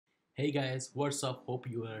Hey guys, what's up? Hope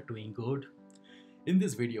you are doing good. In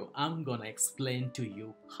this video, I'm gonna explain to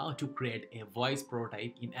you how to create a voice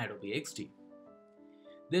prototype in Adobe XD.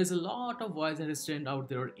 There's a lot of voice assistant out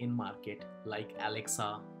there in market like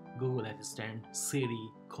Alexa, Google Assistant, Siri,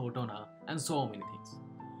 Cortana, and so many things.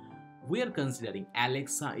 We are considering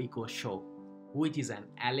Alexa Echo Show, which is an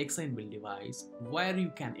Alexa inbuilt device where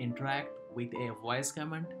you can interact with a voice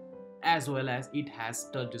command as well as it has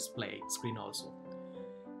touch display screen also.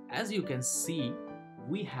 As you can see,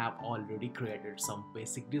 we have already created some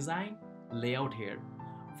basic design layout here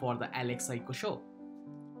for the Alexa Echo Show.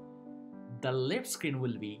 The left screen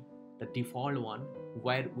will be the default one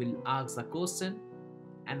where we'll ask the question,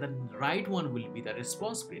 and the right one will be the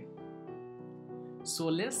response screen. So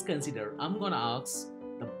let's consider I'm gonna ask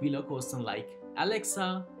the below question like,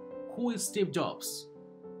 Alexa, who is Steve Jobs?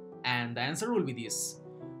 And the answer will be this,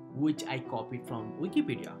 which I copied from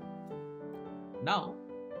Wikipedia. Now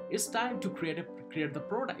it's time to create the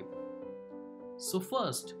prototype. So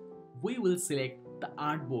first, we will select the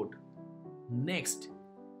artboard. Next,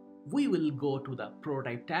 we will go to the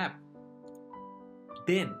prototype tab.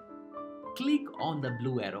 Then, click on the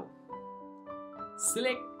blue arrow.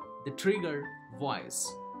 Select the trigger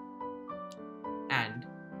voice and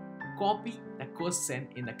copy the question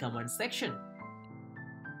in the comment section.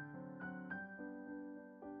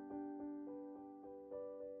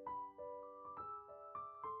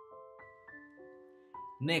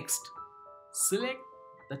 Next, select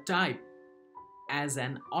the type as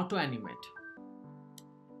an auto animate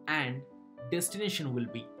and destination will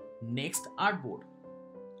be next artboard.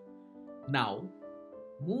 Now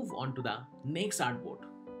move on to the next artboard.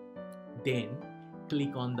 Then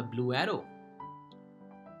click on the blue arrow.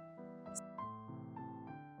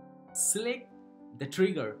 Select the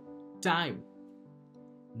trigger time.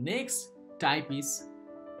 Next type is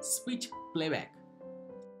speech playback.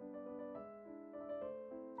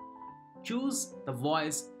 Choose the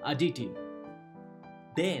voice additive.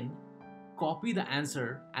 Then copy the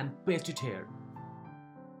answer and paste it here.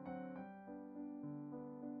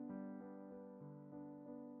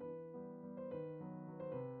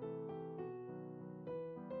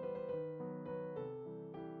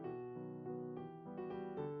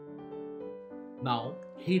 Now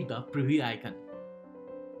hit the preview icon.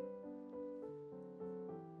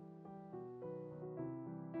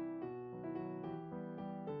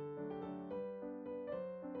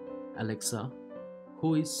 Alexa,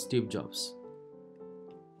 who is Steve Jobs?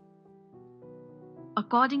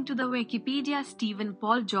 According to the Wikipedia, Stephen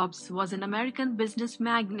Paul Jobs was an American business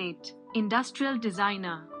magnate, industrial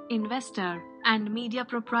designer, investor, and media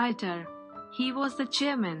proprietor. He was the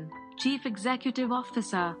chairman, chief executive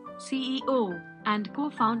officer, CEO, and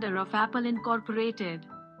co-founder of Apple Incorporated.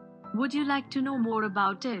 Would you like to know more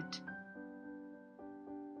about it?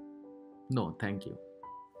 No, thank you.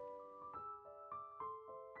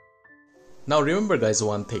 Now remember guys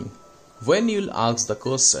one thing, when you'll ask the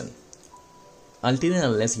question, until and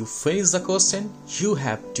unless you finish the question, you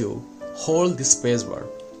have to hold the space bar,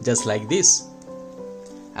 just like this.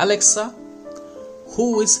 Alexa,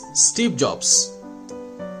 who is Steve Jobs?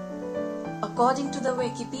 According to the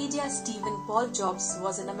Wikipedia, Stephen Paul Jobs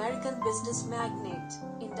was an American business magnate,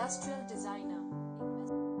 industrial designer.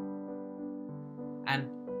 And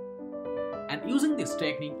using this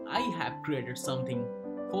technique, I have created something.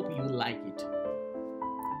 Hope you like it.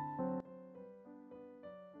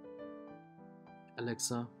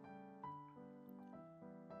 Alexa,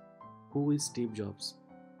 who is Steve Jobs?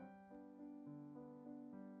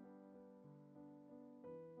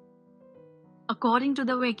 According to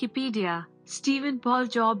the Wikipedia, Stephen Paul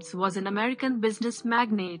Jobs was an American business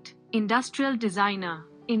magnate, industrial designer,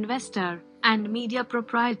 investor, and media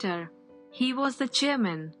proprietor. He was the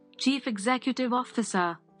chairman, chief executive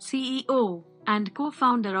officer, CEO, and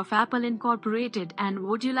co-founder of Apple Incorporated. And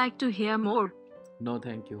would you like to hear more? No,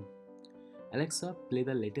 thank you. Alexa, play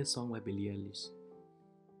the latest song by Billie Eilish.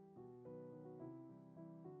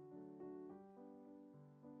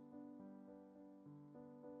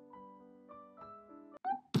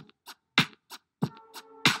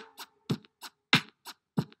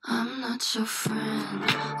 I'm not your friend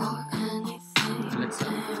or anything. Alexa,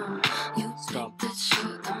 Damn, you stop. think that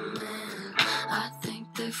you're the man. I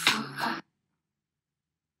think therefore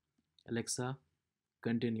Alexa,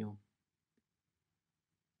 continue.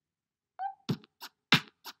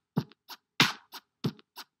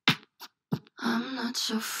 I'm not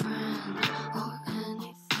your friend or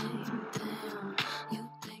anything. Damn, you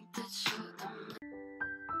think that you're the man.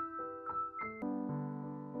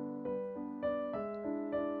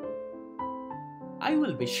 I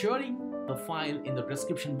will be sharing the file in the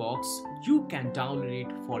description box. You can download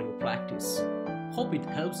it for your practice. Hope it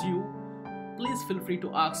helps you. Please feel free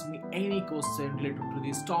to ask me any question related to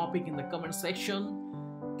this topic in the comment section.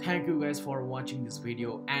 Thank you guys for watching this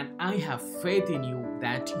video, and I have faith in you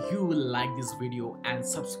that you will like this video and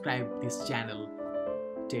subscribe this channel.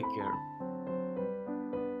 Take care.